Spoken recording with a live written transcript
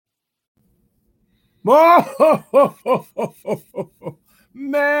Merry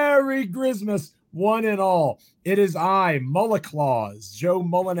Grizzmas, one and all. It is I, Claus, Joe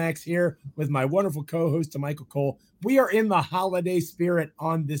Mullinax here with my wonderful co-host, Michael Cole. We are in the holiday spirit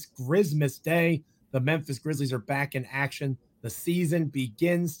on this Grizzmas day. The Memphis Grizzlies are back in action. The season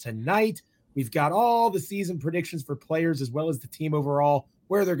begins tonight. We've got all the season predictions for players as well as the team overall,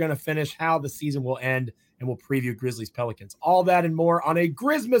 where they're going to finish, how the season will end, and we'll preview Grizzlies Pelicans. All that and more on a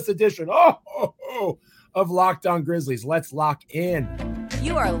Grizzmas edition of Locked On Grizzlies. Let's lock in.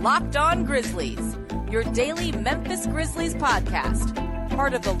 You are Locked On Grizzlies, your daily Memphis Grizzlies podcast,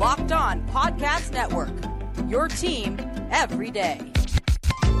 part of the Locked On Podcast Network, your team every day.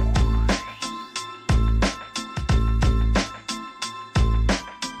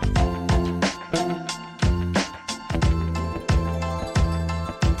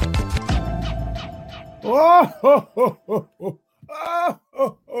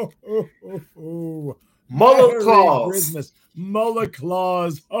 Mulla Claus.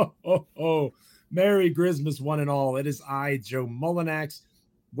 Merry Grizzmas, one and all. It is I, Joe Mullinax,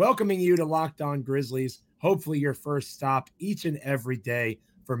 welcoming you to Locked On Grizzlies. Hopefully your first stop each and every day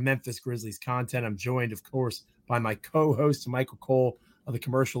for Memphis Grizzlies content. I'm joined, of course, by my co-host, Michael Cole of the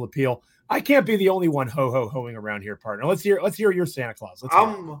Commercial Appeal. I can't be the only one hoeing around here, partner. Let's hear your Santa Claus.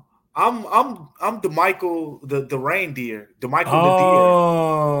 I'm DeMichael the reindeer. DeMichael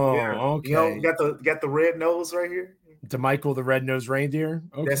the deer. Yeah. Okay. You know, got the red nose right here. DeMichael the red-nosed reindeer.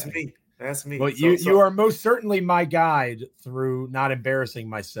 Okay. That's me. Well, you are most certainly my guide through not embarrassing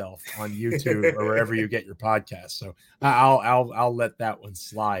myself on YouTube or wherever you get your podcast. So I'll let that one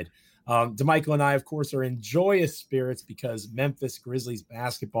slide. DeMichael and I, of course, are in joyous spirits because Memphis Grizzlies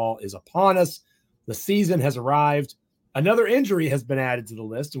basketball is upon us. The season has arrived. Another injury has been added to the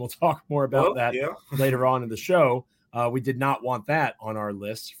list, and we'll talk more about that later on in the show. We did not want that on our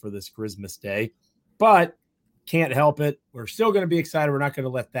list for this Grizzmas day, but can't help it. We're still going to be excited. We're not going to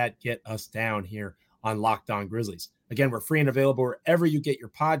let that get us down here on Locked On Grizzlies. Again, we're free and available wherever you get your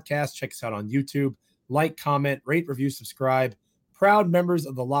podcasts. Check us out on YouTube. Like, comment, rate, review, subscribe. Proud members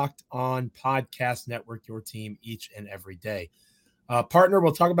of the Locked On Podcast Network, your team each and every day. Partner,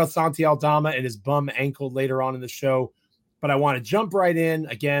 we'll talk about Santi Aldama and his bum ankle later on in the show, but I want to jump right in.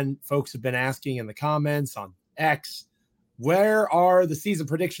 Again, folks have been asking in the comments on X, where are the season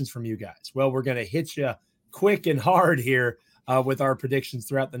predictions from you guys? Well, we're going to hit you quick and hard here with our predictions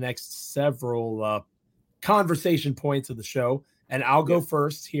throughout the next several conversation points of the show. And I'll go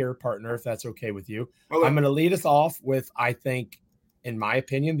first here, partner, if that's okay with you. Okay. I'm going to lead us off with, I think, in my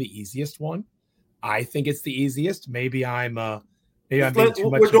opinion, the easiest one. I think it's the easiest. Maybe I'm being too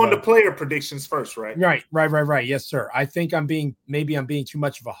much. We're doing the player predictions first, right? Right. Yes, sir. I think I'm being too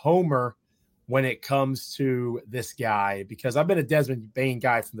much of a homer when it comes to this guy because I've been a Desmond Bane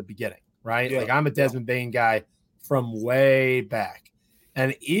guy from the beginning, right? Like I'm a Desmond Bane guy from way back.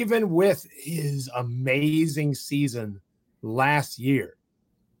 And even with his amazing season last year,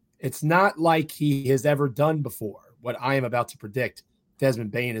 it's not like he has ever done before what I am about to predict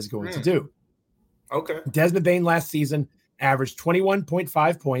Desmond Bane is going to do. Okay. Desmond Bane last season averaged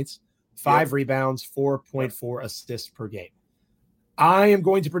 21.5 points, 5 rebounds, 4.4 assists per game. I am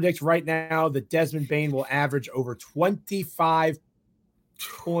going to predict right now that Desmond Bane will average over 25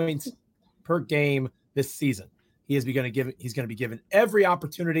 points per game this season. He's going to be given every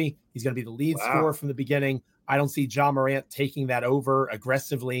opportunity. He's going to be the lead scorer from the beginning. I don't see Ja Morant taking that over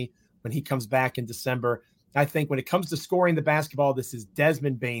aggressively when he comes back in December. I think when it comes to scoring the basketball, this is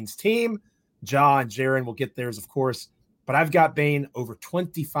Desmond Bane's team. Ja and Jaren will get theirs, of course. But I've got Bane over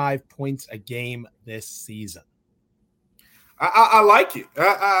 25 points a game this season. I like it.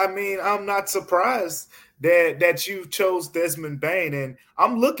 I mean, I'm not surprised that you chose Desmond Bane. And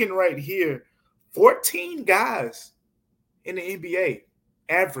I'm looking right here. 14 guys in the NBA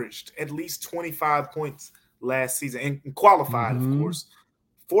averaged at least 25 points last season and qualified, of course.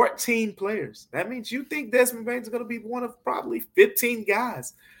 14 players. That means you think Desmond Bane is going to be one of probably 15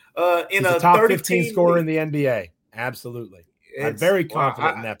 guys in a top 15 scorer in the NBA. Absolutely. I'm very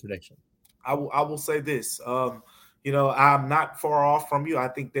confident in that prediction. I will say this. I'm not far off from you. I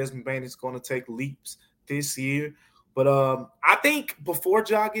think Desmond Bane is going to take leaps this year. But I think before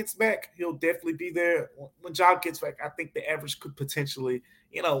Ja gets back, he'll definitely be there. When Ja gets back, I think the average could potentially,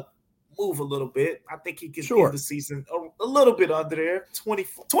 move a little bit. I think he can end the season a little bit under there.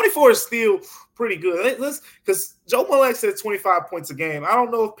 24 is still pretty good. Because Joe Mullinax said 25 points a game. I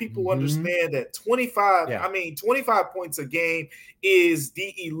don't know if people understand that 25 points a game is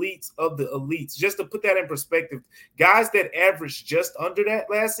the elites of the elites. Just to put that in perspective, guys that averaged just under that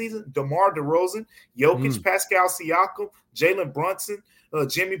last season, DeMar DeRozan, Jokic, Pascal Siakam, Jalen Brunson,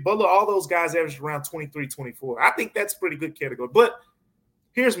 Jimmy Butler, all those guys averaged around 23, 24. I think that's pretty good category. But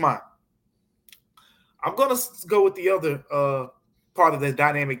here's mine. I'm going to go with the other part of the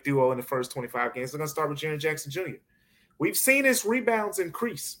dynamic duo in the first 25 games. I'm going to start with Jaren Jackson Jr. We've seen his rebounds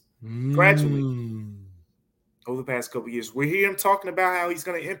increase gradually over the past couple of years. We hear him talking about how he's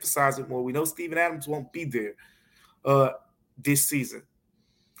going to emphasize it more. We know Steven Adams won't be there this season.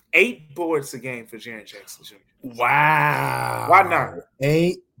 8 boards a game for Jaren Jackson Jr. Wow. Why not?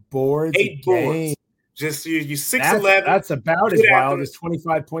 8 boards a game. Just you 6'11". That's about as wild as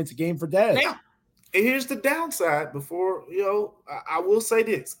 25 points a game for Dez. Now, and here's the downside before, I will say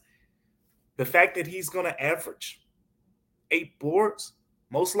this. The fact that he's going to average 8 boards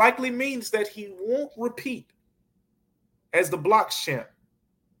most likely means that he won't repeat as the blocks champ.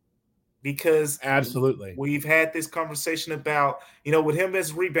 Because absolutely, we've had this conversation about, with him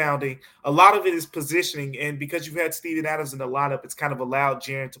as rebounding, a lot of it is positioning. And because you've had Steven Adams in the lineup, it's kind of allowed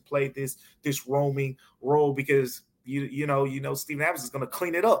Jaren to play this roaming role because, Steven Adams is going to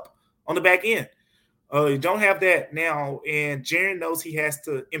clean it up on the back end. You don't have that now. And Jaren knows he has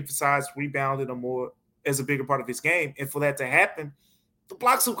to emphasize rebounding more as a bigger part of his game. And for that to happen, the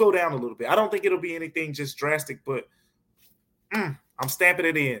blocks will go down a little bit. I don't think it'll be anything just drastic, but I'm stamping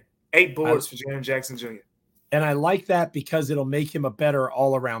it in. 8 boards for Jaren Jackson Jr. And I like that because it'll make him a better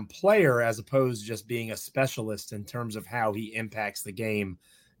all-around player as opposed to just being a specialist in terms of how he impacts the game.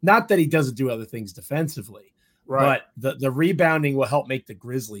 Not that he doesn't do other things defensively, right? But the rebounding will help make the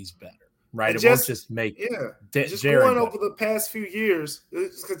Grizzlies better, right? It won't just make just Jaren going better. over the past few years,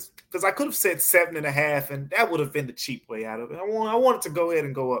 because I could have said 7.5, and that would have been the cheap way out of it. I wanted to go ahead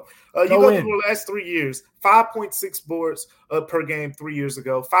and go up. You go through the last 3 years, 5.6 boards per game 3 years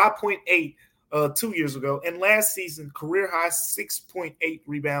ago, 5.8 2 years ago, and last season, career high 6.8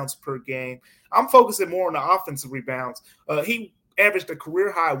 rebounds per game. I'm focusing more on the offensive rebounds. He averaged a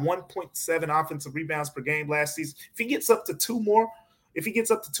career high 1.7 offensive rebounds per game last season. If he gets up to 2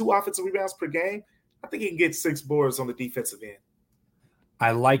 offensive rebounds per game, I think he can get 6 boards on the defensive end.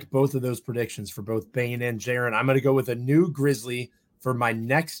 I like both of those predictions for both Bane and Jaren. I'm going to go with a new Grizzly for my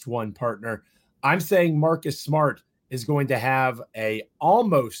next one, partner. I'm saying Marcus Smart is going to have a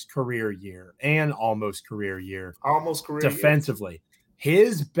almost career year defensively.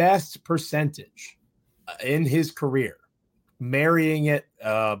 His best percentage in his career, marrying it,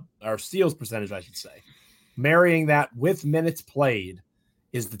 or steals percentage, I should say, marrying that with minutes played,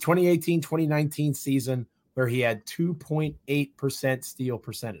 is the 2018-2019 season where he had 2.8% steal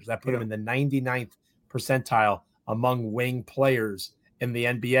percentage. That put him in the 99th percentile among wing players in the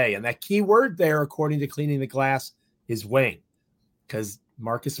NBA. And that key word there, according to Cleaning the Glass, is wing, because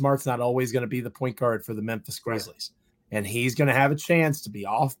Marcus Smart's not always going to be the point guard for the Memphis Grizzlies. And he's going to have a chance to be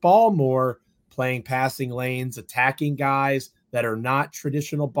off ball more, playing passing lanes, attacking guys that are not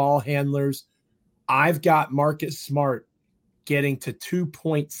traditional ball handlers. I've got Marcus Smart getting to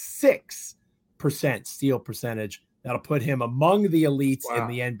 2.6% steal percentage. That'll put him among the elites in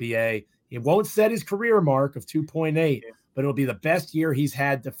the NBA. It won't set his career mark of 2.8, but it'll be the best year he's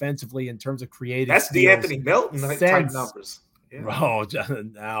had defensively in terms of creating. That's the Anthony Melton type numbers. Yeah. Oh,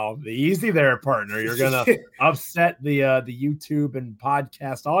 now the easy there, partner. You're gonna upset the YouTube and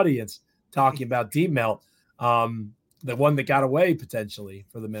podcast audience talking about D-Melt, the one that got away potentially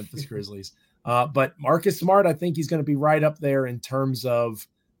for the Memphis Grizzlies. But Marcus Smart, I think he's going to be right up there in terms of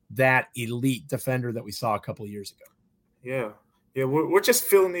that elite defender that we saw a couple of years ago. Yeah. We're just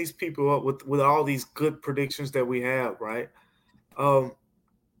filling these people up with all these good predictions that we have, right? I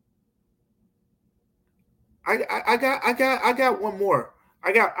got one more.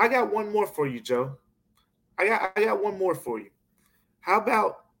 I got one more for you, Joe. I got one more for you. How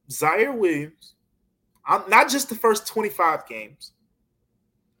about Zaire Williams? Not just the first 25 games.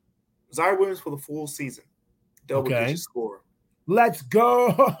 Zaire Williams for the full season. Double-digit scorer. Let's go.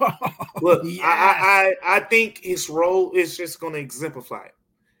 Look, yes. I think his role is just going to exemplify it.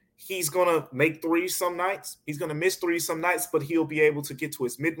 He's going to make threes some nights. He's going to miss threes some nights, but he'll be able to get to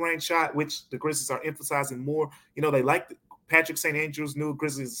his mid-range shot, which the Grizzlies are emphasizing more. They like Patrick St. Andrew's new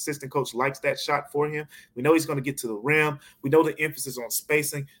Grizzlies assistant coach likes that shot for him. We know he's going to get to the rim. We know the emphasis on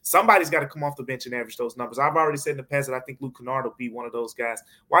spacing. Somebody's got to come off the bench and average those numbers. I've already said in the past that I think Luke Kennard will be one of those guys.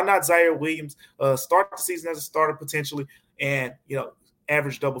 Why not Zaire Williams? Start the season as a starter potentially and,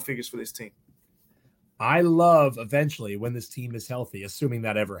 average double figures for this team. I love eventually when this team is healthy, assuming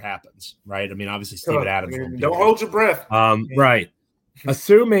that ever happens, right? I mean, obviously Steven Adams. Don't hold your breath. Right.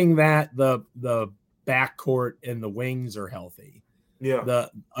 Assuming that the backcourt and the wings are healthy. Yeah.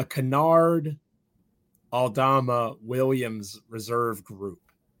 A Kennard, Aldama, Williams reserve group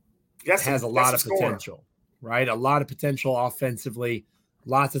has a lot of potential, right? A lot of potential offensively.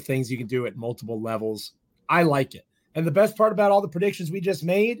 Lots of things you can do at multiple levels. I like it. And the best part about all the predictions we just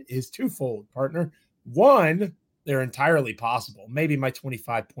made is twofold, partner. One, they're entirely possible. Maybe my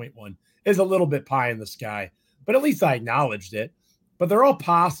 25.1 is a little bit pie in the sky, but at least I acknowledged it. But they're all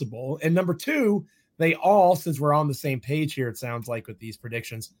possible. And number two, they all, since we're on the same page here, it sounds like with these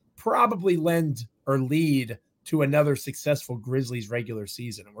predictions, probably lend or lead to another successful Grizzlies regular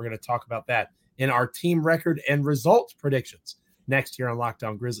season. And we're going to talk about that in our team record and results predictions next year on Locked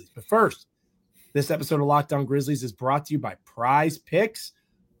On Grizzlies. But first, this episode of Locked On Grizzlies is brought to you by Prize Picks.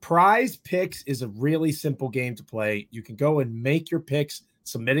 Prize Picks is a really simple game to play. You can go and make your picks,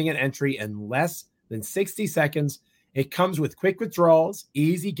 submitting an entry in less than 60 seconds. It comes with quick withdrawals,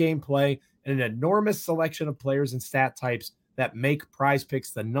 easy gameplay, and an enormous selection of players and stat types that make Prize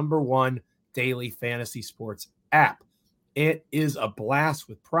Picks the #1 daily fantasy sports app. It is a blast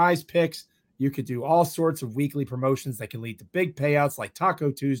with Prize Picks. You could do all sorts of weekly promotions that can lead to big payouts like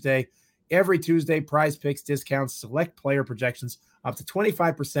Taco Tuesday. Every Tuesday, Prize Picks discounts select player projections up to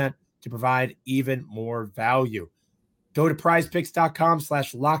 25% to provide even more value. Go to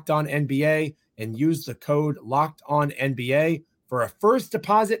prizepicks.com/LockedOnNBA and use the code LockedOnNBA for a first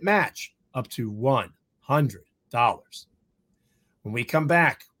deposit match up to $100. When we come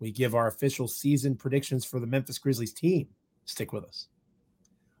back, we give our official season predictions for the Memphis Grizzlies team. Stick with us.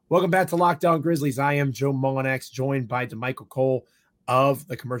 Welcome back to Locked On Grizzlies. I am Joe Mullinax, joined by DeMichael Cole of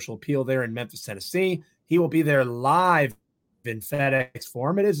the Commercial Appeal there in Memphis, Tennessee. He will be there live in FedEx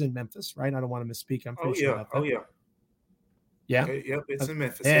Forum. It is in Memphis, right? I don't want to misspeak. I'm pretty sure about that. Yeah? Yep, it's in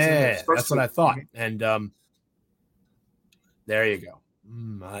Memphis. Yeah, that's what I thought. And there you go.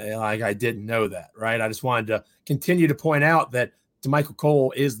 I didn't know that, right? I just wanted to continue to point out that DeMichael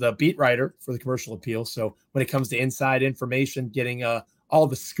Cole is the beat writer for the Commercial Appeal. So when it comes to inside information, getting all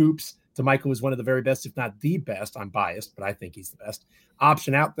the scoops, DeMichael is one of the very best, if not the best. I'm biased, but I think he's the best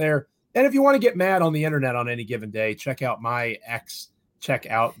option out there. And if you want to get mad on the internet on any given day, check out my ex. Check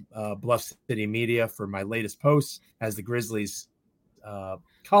out Bluff City Media for my latest posts as the Grizzlies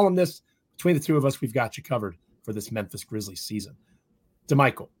columnist. Between the two of us, we've got you covered for this Memphis Grizzlies season.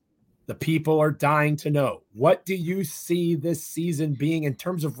 DeMichael, the people are dying to know, what do you see this season being in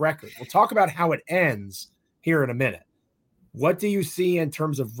terms of record? We'll talk about how it ends here in a minute. What do you see in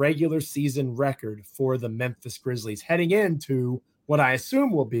terms of regular season record for the Memphis Grizzlies heading into what I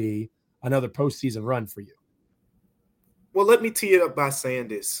assume will be another postseason run for you? Well, let me tee it up by saying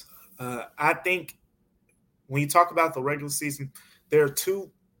this. I think when you talk about the regular season, there are two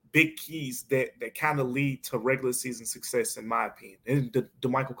big keys that kind of lead to regular season success, in my opinion, in the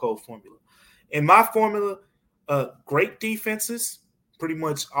DeMichael Cole formula. In my formula, great defenses pretty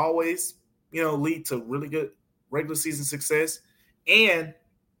much always, lead to really good regular season success, and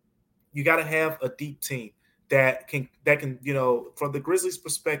you got to have a deep team that can, from the Grizzlies'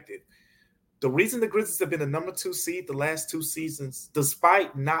 perspective, the reason the Grizzlies have been the #2 seed the last 2 seasons,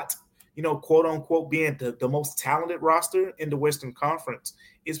 despite not, quote unquote, being the most talented roster in the Western Conference,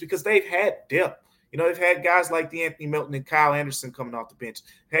 is because they've had depth. They've had guys like Anthony Melton and Kyle Anderson coming off the bench.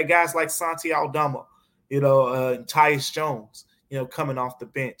 Had guys like Santi Aldama, and Tyus Jones, coming off the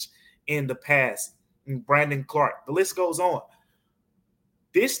bench in the past. And Brandon Clark. The list goes on.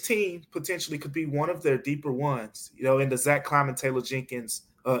 This team potentially could be one of their deeper ones, in the Zach Kleiman, Taylor Jenkins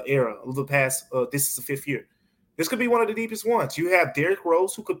era of the past. This is the 5th year. This could be one of the deepest ones. You have Derrick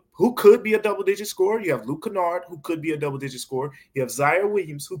Rose, who could be a double-digit scorer. You have Luke Kennard, who could be a double-digit scorer. You have Zaire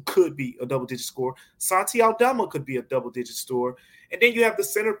Williams, who could be a double-digit scorer. Santi Aldama could be a double-digit scorer. And then you have the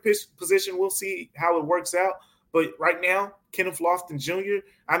center position. We'll see how it works out. But right now, Kenneth Lofton Jr.,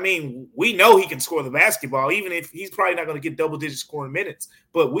 we know he can score the basketball, even if he's probably not going to get double-digit scoring minutes.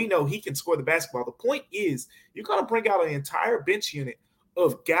 But we know he can score the basketball. The point is, you're going to bring out an entire bench unit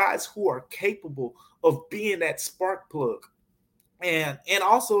of guys who are capable of being that spark plug. And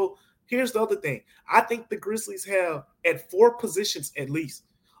also, here's the other thing. I think the Grizzlies have, at 4 positions at least,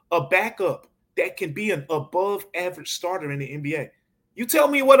 a backup that can be an above-average starter in the NBA. You tell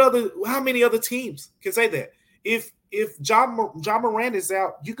me how many other teams can say that? If John Moran is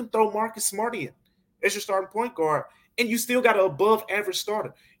out, you can throw Marcus Smart in as your starting point guard, and you still got an above-average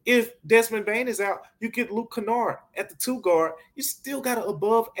starter. If Desmond Bane is out, you get Luke Kennard at the 2 guard. You still got an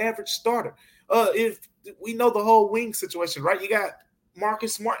above-average starter. If we know the whole wing situation, right? You got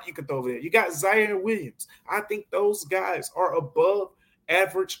Marcus Smart you can throw over there. You got Zaire Williams. I think those guys are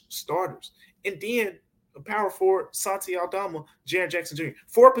above-average starters. And then a power forward, Santi Aldama, Jaren Jackson Jr.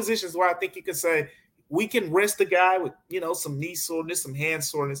 4 positions where I think you can say we can rest a guy with, some knee soreness, some hand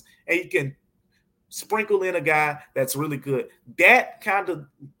soreness, and you can sprinkle in a guy that's really good. That kind of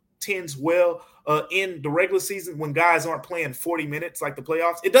tends well in the regular season when guys aren't playing 40 minutes like the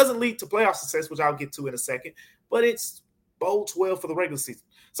playoffs. It doesn't lead to playoff success, which I'll get to in a second, but it bodes well for the regular season.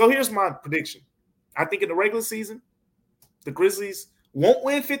 So here's my prediction. I think in the regular season, the Grizzlies won't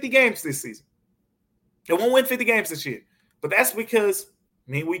win 50 games this season. They won't win 50 games this year. But that's because,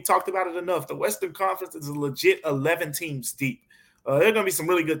 we talked about it enough. The Western Conference is a legit 11 teams deep. There are going to be some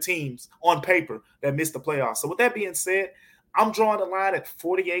really good teams on paper that miss the playoffs. So with that being said, I'm drawing the line at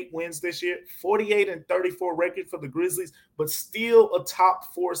 48 wins this year, 48-34 record for the Grizzlies, but still a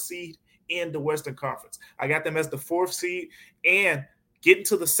top 4 seed in the Western Conference. I got them as the 4th seed and getting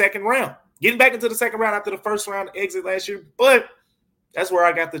to the second round. Getting back into the second round after the first round exit last year, but that's where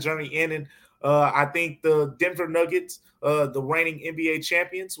I got the journey ending. I think the Denver Nuggets, the reigning NBA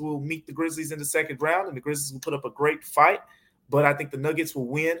champions, will meet the Grizzlies in the second round, and the Grizzlies will put up a great fight. But I think the Nuggets will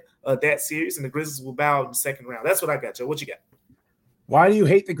win that series, and the Grizzlies will bow in the second round. That's what I got, Joe. What you got? Why do you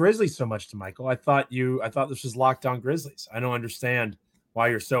hate the Grizzlies so much, DeMichael? I thought this was Locked On Grizzlies. I don't understand why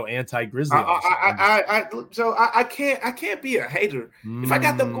you're so anti-Grizzly. I can't be a hater if I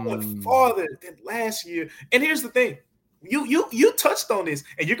got them going farther than last year. And here's the thing. You touched on this,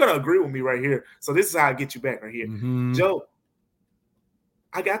 and you're going to agree with me right here. So this is how I get you back right here. Mm-hmm. Joe,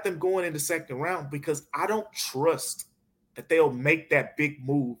 I got them going in the second round because I don't trust that they'll make that big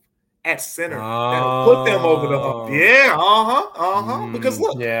move at center that'll put them over the hump. Yeah, because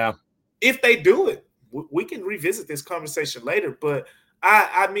look, if they do it, we can revisit this conversation later. But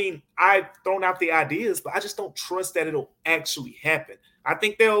I've thrown out the ideas, but I just don't trust that it'll actually happen. I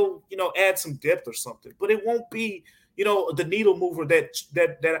think they'll, add some depth or something, but it won't be, the needle mover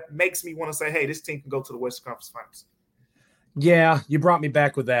that makes me want to say, hey, this team can go to the Western Conference Finals. Yeah, you brought me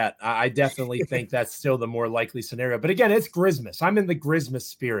back with that. I definitely think that's still the more likely scenario. But again, it's Grizzmas. I'm in the Grizzmas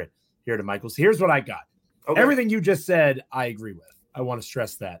spirit here to Michael. So here's what I got. Okay. Everything you just said, I agree with. I want to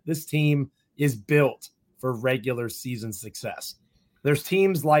stress that. This team is built for regular season success. There's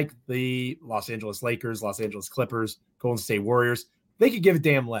teams like the Los Angeles Lakers, Los Angeles Clippers, Golden State Warriors. They could give a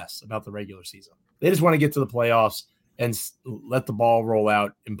damn less about the regular season. They just want to get to the playoffs and let the ball roll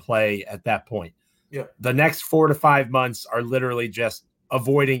out and play at that point. Yeah. The next 4 to 5 months are literally just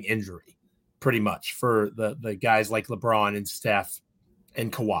avoiding injury, pretty much, for the guys like LeBron and Steph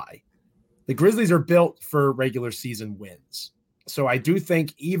and Kawhi. The Grizzlies are built for regular season wins. So I do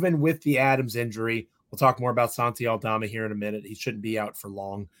think even with the Adams injury, we'll talk more about Santi Aldama here in a minute. He shouldn't be out for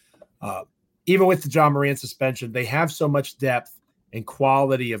long. Even with the John Morant suspension, they have so much depth and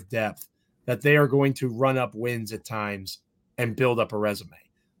quality of depth that they are going to run up wins at times and build up a resume.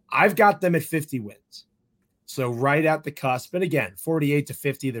 I've got them at 50 wins. So right at the cusp. And again, 48 to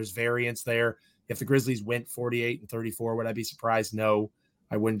 50, there's variance there. If the Grizzlies went 48-34, would I be surprised? No,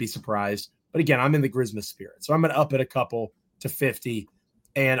 I wouldn't be surprised. But again, I'm in the Grizzmas spirit. So I'm going to up it a couple to 50.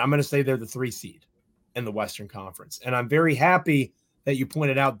 And I'm going to say they're the 3 seed in the Western Conference. And I'm very happy that you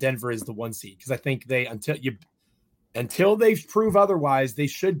pointed out Denver is the 1 seed, because I think until they prove otherwise, they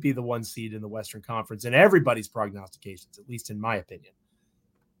should be the 1 seed in the Western Conference in everybody's prognostications, at least in my opinion.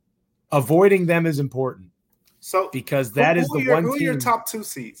 Avoiding them is important. So because that is the one team. Who are your top 2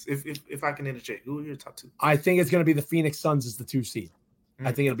 seeds? If I can interject, who are your top 2? I think it's going to be the Phoenix Suns as the 2 seed.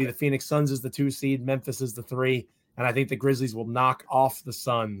 I think it'll be the Phoenix Suns as the 2 seed, Memphis is the 3, and I think the Grizzlies will knock off the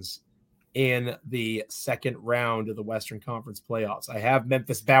Suns in the second round of the Western Conference playoffs. I have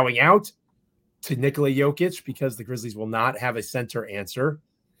Memphis bowing out to Nikola Jokic because the Grizzlies will not have a center answer,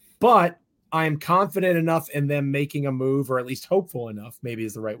 but I am confident enough in them making a move, or at least hopeful enough, maybe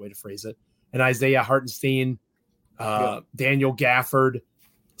is the right way to phrase it. And Isaiah Hartenstein, Daniel Gafford,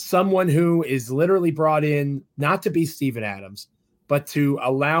 someone who is literally brought in not to be Steven Adams, but to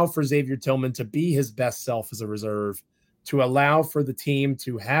allow for Xavier Tillman to be his best self as a reserve, to allow for the team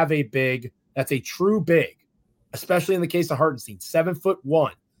to have a big, that's a true big, especially in the case of Hartenstein,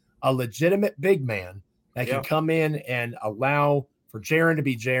 7'1", a legitimate big man that can come in and allow for Jaren to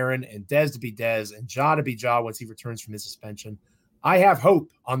be Jaren and Dez to be Dez and Ja to be Ja once he returns from his suspension. I have hope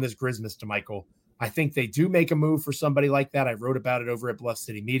on this Grizzmas, DeMichael. I think they do make a move for somebody like that. I wrote about it over at Bluff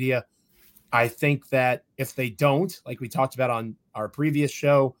City Media. I think that if they don't, like we talked about on our previous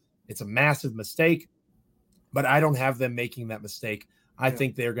show, it's a massive mistake, but I don't have them making that mistake. I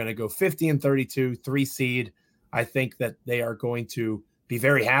think they're going to go 50-32, 3 seed. I think that they are going to be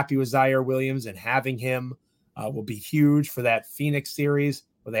very happy with Zaire Williams, and having him will be huge for that Phoenix series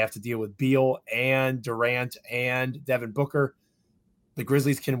where they have to deal with Beal and Durant and Devin Booker. The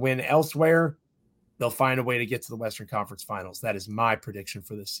Grizzlies can win elsewhere. They'll find a way to get to the Western Conference Finals. That is my prediction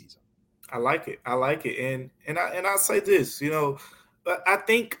for this season. I like it. And I'll say this, But I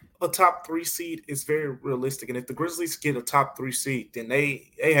think a top 3 seed is very realistic. And if the Grizzlies get a top 3 seed, then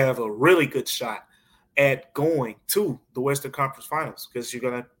they have a really good shot at going to the Western Conference Finals, because you're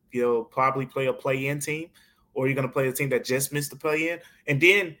gonna probably play a play-in team, or you're gonna play a team that just missed the play-in, and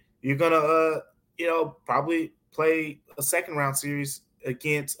then you're gonna probably play a second round series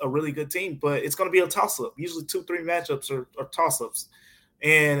against a really good team. But it's gonna be a toss-up. Usually 2-3 matchups are toss-ups,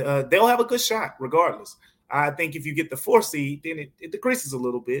 and they'll have a good shot regardless. I think if you get the 4 seed, then it decreases a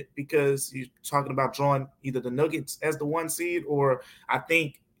little bit, because you're talking about drawing either the Nuggets as the 1 seed, or I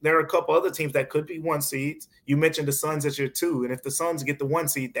think there are a couple other teams that could be 1 seeds. You mentioned the Suns as your 2, and if the Suns get the 1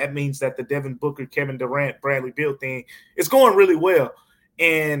 seed, that means that the Devin Booker, Kevin Durant, Bradley Beal thing is going really well.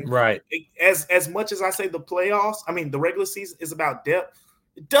 And right, as much as I say the regular season is about depth,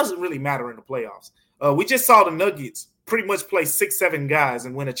 it doesn't really matter in the playoffs. We just saw the Nuggets pretty much play 6-7 guys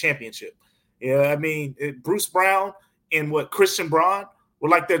and win a championship. Yeah, Bruce Brown and Christian Braun were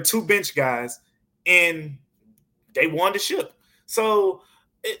like their 2 bench guys, and they won the ship. So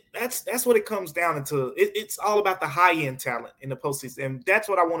that's what it comes down to. It's all about the high-end talent in the postseason, and that's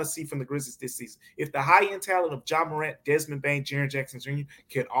what I want to see from the Grizzlies this season. If the high-end talent of Ja Morant, Desmond Bane, Jaren Jackson Jr.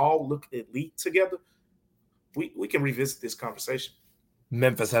 can all look elite together, we can revisit this conversation.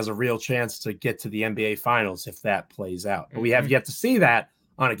 Memphis has a real chance to get to the NBA Finals if that plays out. But we have yet to see that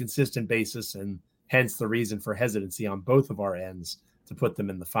on a consistent basis, and hence the reason for hesitancy on both of our ends to put them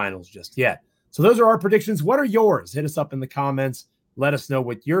in the finals just yet. So those are our predictions. What are yours? Hit us up in the comments. Let us know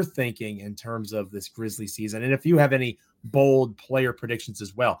what you're thinking in terms of this Grizzly season, and if you have any bold player predictions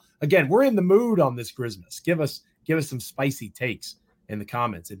as well. Again, we're in the mood on this Grizzmas. Give us some spicy takes in the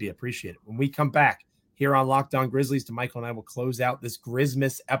comments. It'd be appreciated. When we come back here on Locked On Grizzlies, DeMichael and I will close out this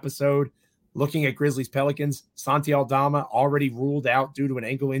Grizzmas episode looking at Grizzlies Pelicans. Santi Aldama already ruled out due to an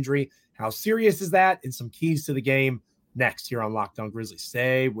ankle injury. How serious is that? And some keys to the game next here on Locked On Grizzlies.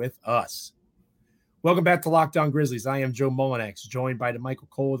 Stay with us. Welcome back to Locked On Grizzlies. I am Joe Mullinax, joined by DeMichael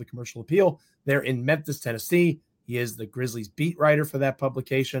Cole of the Commercial Appeal. They're in Memphis, Tennessee. He is the Grizzlies beat writer for that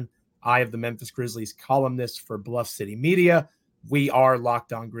publication. I have the Memphis Grizzlies columnist for Bluff City Media. We are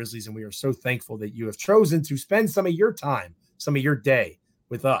Locked On Grizzlies, and we are so thankful that you have chosen to spend some of your time, some of your day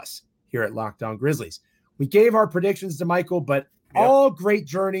with us here at Locked On Grizzlies. We gave our predictions to Michael, but all great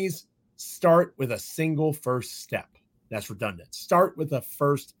journeys start with a single first step. That's redundant. Start with a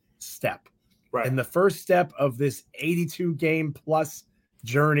first step. Right. And the first step of this 82-game plus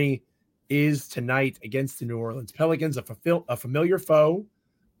journey is tonight against the New Orleans Pelicans, a familiar foe,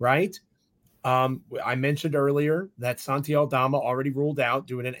 right? I mentioned earlier that Santi Aldama already ruled out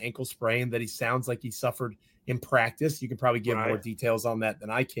doing an ankle sprain that he sounds like he suffered in practice. You can probably give more details on that than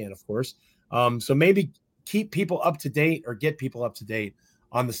I can, of course. So maybe keep people up to date, or get people up to date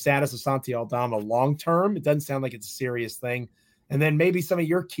on the status of Santi Aldama long-term. It doesn't sound like it's a serious thing. And then maybe some of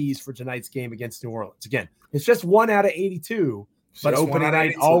your keys for tonight's game against New Orleans. Again, it's just 1 out of 82, but opening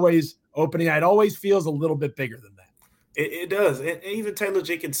night always feels a little bit bigger than that. It does. And even Taylor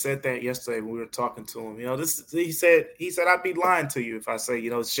Jenkins said that yesterday when we were talking to him. He said I'd be lying to you if I say,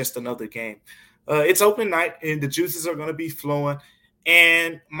 it's just another game. It's open night, and the juices are going to be flowing.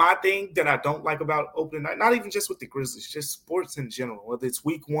 And my thing that I don't like about opening night, not even just with the Grizzlies, just sports in general, whether it's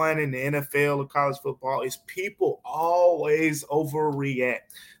week 1 in the NFL or college football, is people always overreact.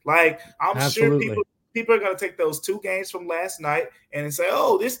 Like, I'm sure people are going to take those 2 games from last night and say,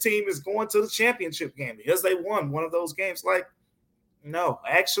 oh, this team is going to the championship game because they won one of those games. Like, no,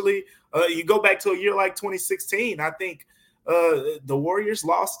 actually, you go back to a year like 2016, I think the Warriors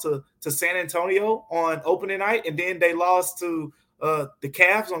lost to San Antonio on opening night, and then they lost to the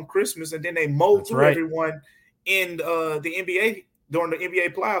Cavs on Christmas, and then they mowed through everyone in the NBA during the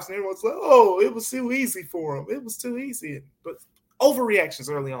NBA playoffs, and everyone's like, oh, it was too easy for them. It was too easy. But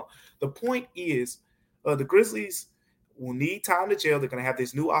overreactions early on. The point is, the Grizzlies will need time to gel. They're going to have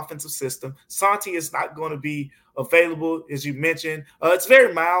this new offensive system. Santi is not going to be available, as you mentioned. It's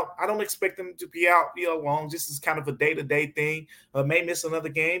very mild. I don't expect him to be out long. This is kind of a day-to-day thing. May miss another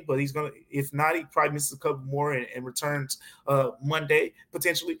game, but he's going to, if not, he probably misses a couple more and returns Monday,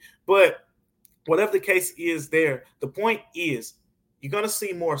 potentially. But whatever the case is there, the point is, you're going to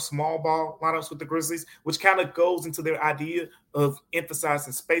see more small ball lineups with the Grizzlies, which kind of goes into their idea of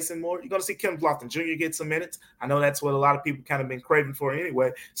emphasizing spacing more. You're going to see Kenneth Lofton Jr. get some minutes. I know that's what a lot of people kind of been craving for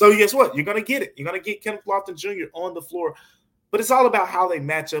anyway. So guess what? You're going to get it. You're going to get Kenneth Lofton Jr. on the floor. But it's all about how they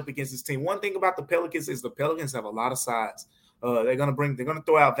match up against this team. One thing about the Pelicans is the Pelicans have a lot of size. They're going to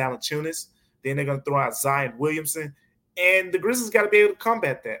throw out Valanciunas. Then they're going to throw out Zion Williamson. And the Grizzlies got to be able to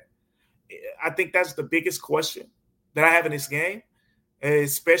combat that. I think that's the biggest question that I have in this game.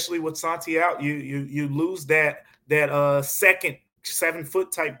 Especially with Santi out, you lose that second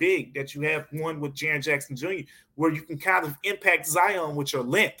 7-foot type big that you have one with Jaren Jackson Jr., where you can kind of impact Zion with your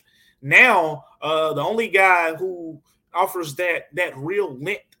length. Now, the only guy who offers that real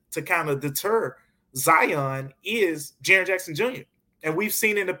length to kind of deter Zion is Jaren Jackson Jr. And we've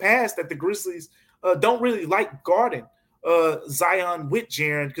seen in the past that the Grizzlies don't really like guarding Zion with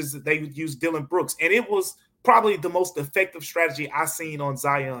Jaren because they would use Dylan Brooks. And it was probably the most effective strategy I've seen on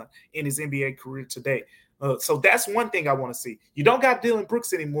Zion in his NBA career today. So that's one thing I want to see. You don't got Dylan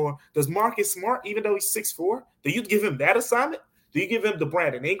Brooks anymore. Does Marcus Smart, even though he's 6'4", do you give him that assignment? Do you give him the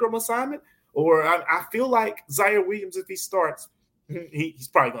Brandon Ingram assignment? Or I feel like Zaire Williams, if he starts, he's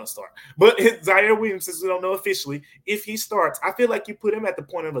probably going to start. But Zaire Williams, since we don't know officially, if he starts, I feel like you put him at the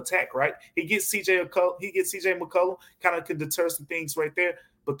point of attack, right? He gets CJ McCollum, kind of can deter some things right there.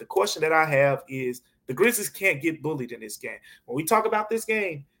 But the question that I have is the Grizzlies can't get bullied in this game. When we talk about this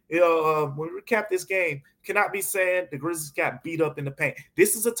game, when we recap this game, cannot be saying the Grizzlies got beat up in the paint.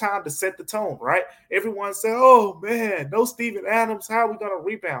 This is a time to set the tone, right? Everyone said, oh, man, no Steven Adams. How are we going to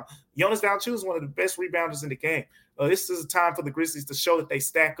rebound? Jonas Valanciunas is one of the best rebounders in the game. This is a time for the Grizzlies to show that they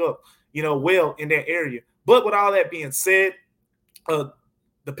stack up, well in that area. But with all that being said, the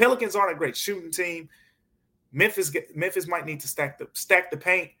Pelicans aren't a great shooting team. Memphis might need to stack the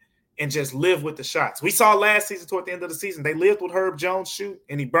paint and just live with the shots. We saw last season toward the end of the season, they lived with Herb Jones shoot,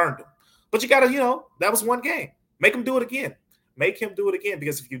 and he burned them. But you got to, that was one game. Make him do it again. Make him do it again,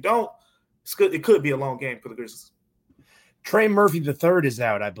 because if you don't, it could be a long game for the Grizzlies. Trey Murphy III is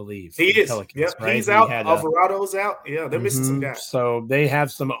out, I believe. He is. Pelicans, yep. Right? He's out. Alvarado's out. Yeah, they're missing some guys. So they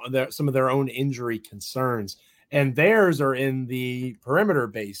have some of their own injury concerns, and theirs are in the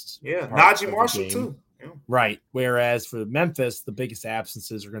perimeter-based. Yeah, Najee Marshall too. Yeah. Right. Whereas for Memphis, the biggest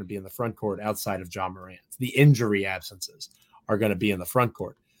absences are going to be in the front court outside of John Morant. The injury absences are going to be in the front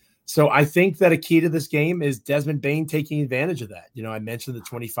court. So I think that a key to this game is Desmond Bane taking advantage of that. I mentioned the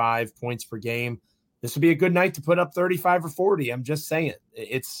 25 points per game. This would be a good night to put up 35 or 40. I'm just saying.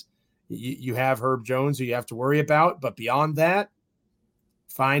 You have Herb Jones who you have to worry about, but beyond that,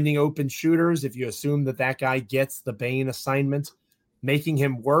 finding open shooters, if you assume that guy gets the Bane assignment, making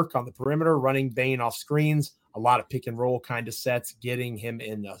him work on the perimeter, running Bane off screens, a lot of pick and roll kind of sets, getting him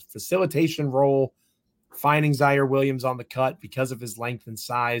in a facilitation role, finding Zaire Williams on the cut because of his length and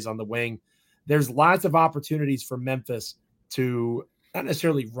size on the wing. There's lots of opportunities for Memphis to not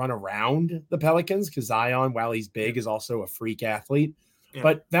necessarily run around the Pelicans, because Zion, while he's big, is also a freak athlete. Yeah.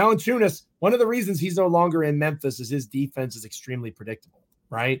 But Valanciunas, one of the reasons he's no longer in Memphis is his defense is extremely predictable,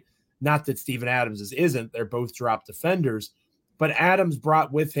 right? Not that Steven Adams isn't. They're both drop defenders. But Adams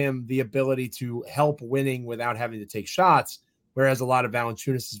brought with him the ability to help winning without having to take shots, whereas a lot of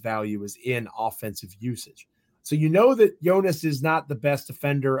Valanciunas' value is in offensive usage. So that Jonas is not the best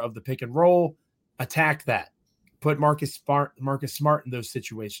defender of the pick and roll. Attack that. Put Marcus Smart in those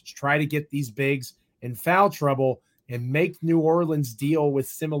situations. Try to get these bigs in foul trouble and make New Orleans deal with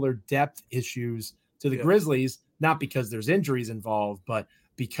similar depth issues to the Grizzlies, not because there's injuries involved, but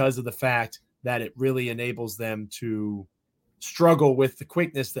because of the fact that it really enables them to struggle with the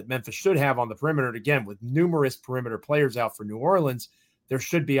quickness that Memphis should have on the perimeter. And again, with numerous perimeter players out for New Orleans, there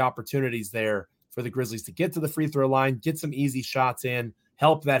should be opportunities there for the Grizzlies to get to the free throw line, get some easy shots in,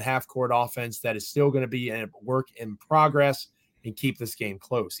 help that half-court offense that is still going to be a work in progress, and keep this game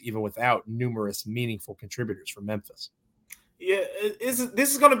close, even without numerous meaningful contributors from Memphis. Yeah, this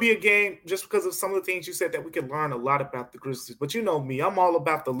is going to be a game just because of some of the things you said that we can learn a lot about the Grizzlies. But you know me, I'm all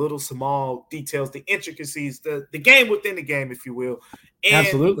about the little small details, the intricacies, the game within the game, if you will. And,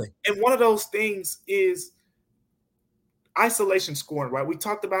 absolutely. And one of those things is isolation scoring, right? We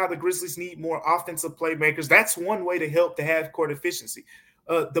talked about how the Grizzlies need more offensive playmakers. That's one way to help the half-court efficiency.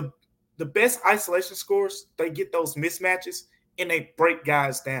 The best isolation scorers, they get those mismatches and they break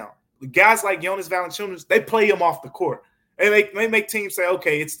guys down. Guys like Jonas Valanciunas, they play him off the court. And they make teams say,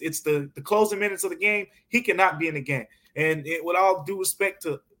 okay, it's the closing minutes of the game. He cannot be in the game. And with all due respect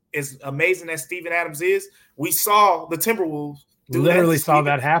to as amazing as Steven Adams is, we saw the Timberwolves do literally saw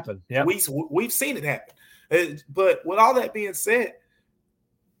that happen. Yeah, we've seen it happen. But with all that being said,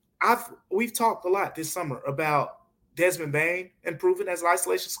 we've talked a lot this summer about Desmond Bane improving as an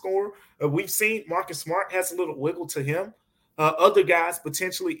isolation scorer. We've seen Marcus Smart has a little wiggle to him. Other guys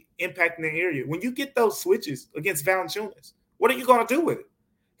potentially impacting the area. When you get those switches against Valanciunas, what are you going to do with it?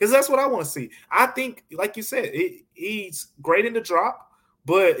 Because that's what I want to see. I think, like you said, he's great in the drop,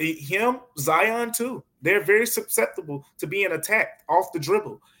 but him, Zion too, they're very susceptible to being attacked off the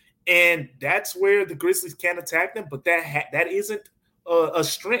dribble. And that's where the Grizzlies can attack them, but that isn't a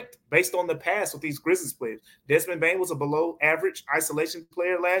strength based on the past with these Grizzlies players. Desmond Bane was a below average isolation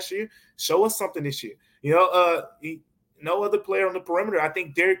player last year. Show us something this year. no other player on the perimeter. I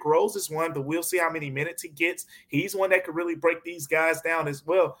think Derrick Rose is one, but we'll see how many minutes he gets. He's one that could really break these guys down as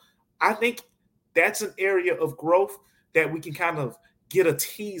well. I think that's an area of growth that we can kind of get a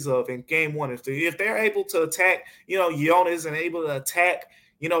tease of in game one. If they're able to attack, Jonas, and able to attack,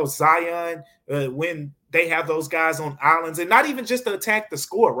 Zion when they have those guys on islands, and not even just to attack the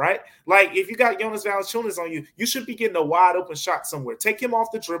score, right? Like if you got Jonas Valanciunas on you, you should be getting a wide open shot somewhere. Take him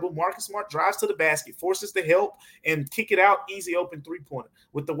off the dribble. Marcus Smart drives to the basket, forces the help, and kick it out, easy open three-pointer.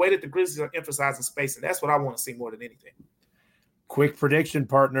 With the way that the Grizzlies are emphasizing space, and that's what I want to see more than anything. Quick prediction,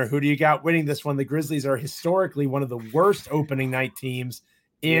 partner. Who do you got winning this one? The Grizzlies are historically one of the worst opening night teams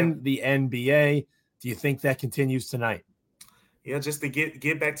in the NBA. Do you think that continues tonight? Yeah, just to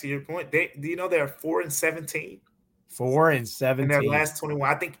get back to your point, they're 4-17. 4-17 in their last 21.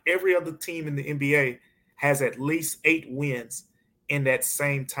 I think every other team in the NBA has at least 8 wins in that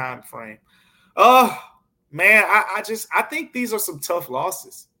same time frame. Oh man, I think these are some tough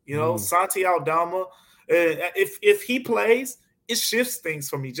losses. Santi Aldama, if he plays, it shifts things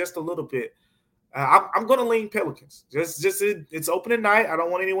for me just a little bit. I'm going to lean Pelicans. It's opening night. I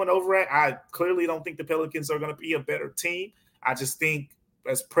don't want anyone to overreact. I clearly don't think the Pelicans are going to be a better team. I just think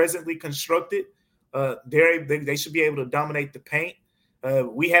as presently constructed, they should be able to dominate the paint.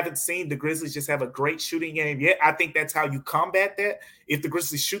 We haven't seen the Grizzlies just have a great shooting game yet. I think that's how you combat that. If the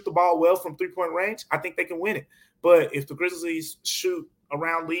Grizzlies shoot the ball well from three-point range, I think they can win it. But if the Grizzlies shoot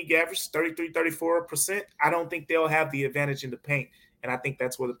around league average, 33-34%, I don't think they'll have the advantage in the paint. And I think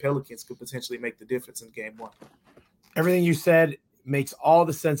that's where the Pelicans could potentially make the difference in game one. Everything you said makes all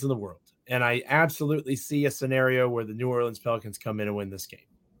the sense in the world. And I absolutely see a scenario where the New Orleans Pelicans come in and win this game.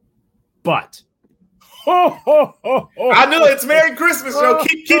 But I knew it's Merry Christmas, Joe.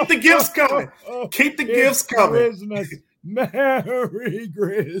 Keep the gifts coming. Keep the gifts coming. Christmas. Merry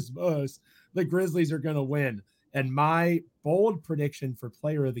Christmas. The Grizzlies are going to win. And my bold prediction for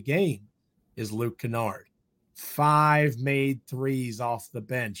player of the game is Luke Kennard. 5 made threes off the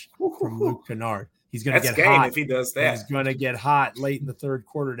bench from Luke Kennard. He's going to get hot if he does that. He's going to get hot late in the third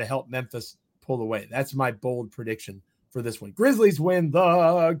quarter to help Memphis pull away. That's my bold prediction for this one. Grizzlies win.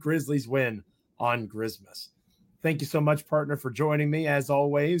 The Grizzlies win on Grizzmas. Thank you so much, partner, for joining me. As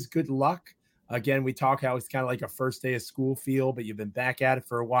always, good luck. Again, we talk how it's kind of like a first day of school feel, but you've been back at it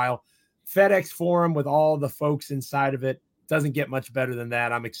for a while. FedEx Forum with all the folks inside of it doesn't get much better than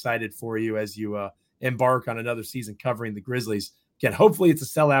that. I'm excited for you as you embark on another season covering the Grizzlies. Again, hopefully it's a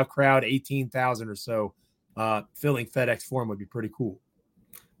sellout crowd, 18,000 or so. Filling FedEx Forum would be pretty cool.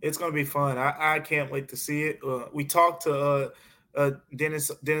 It's going to be fun. I can't wait to see it. We talked to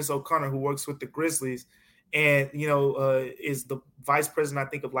Dennis O'Connor, who works with the Grizzlies, and is the vice president, I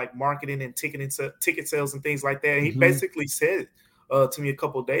think, of like marketing and ticket sales and things like that. And he basically said to me a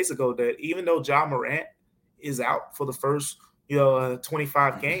couple of days ago that even though Ja Morant is out for the first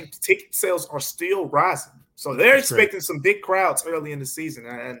 25 games, ticket sales are still rising. So they're expecting some big crowds early in the season,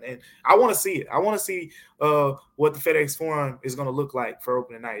 and I want to see it. I want to see what the FedEx Forum is going to look like for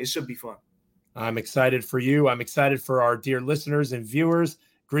opening night. It should be fun. I'm excited for you. I'm excited for our dear listeners and viewers.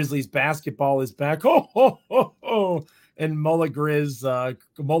 Grizzlies basketball is back. And Mullah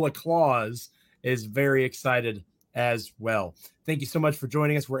Claus is very excited as well. Thank you so much for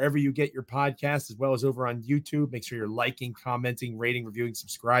joining us wherever you get your podcasts, as well as over on YouTube. Make sure you're liking, commenting, rating, reviewing,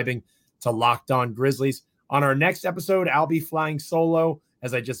 subscribing to Locked On Grizzlies. On our next episode, I'll be flying solo.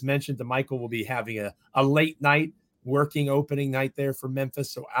 As I just mentioned, DeMichael will be having a late night working opening night there for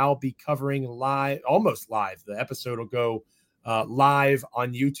Memphis. So I'll be covering almost live. The episode will go live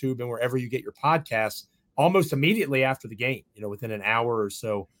on YouTube and wherever you get your podcasts almost immediately after the game, within an hour or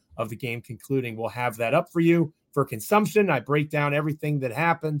so of the game concluding. We'll have that up for you for consumption. I break down everything that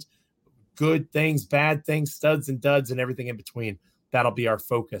happened, good things, bad things, studs and duds, and everything in between. That'll be our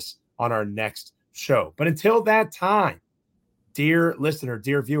focus on our next show. But until that time, dear listener,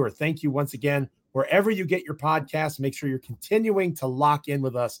 dear viewer, thank you once again. Wherever you get your podcasts, make sure you're continuing to lock in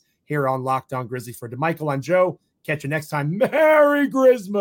with us here on Locked On Grizzlies. For DeMichael, I'm Joe. Catch you next time. Merry Christmas.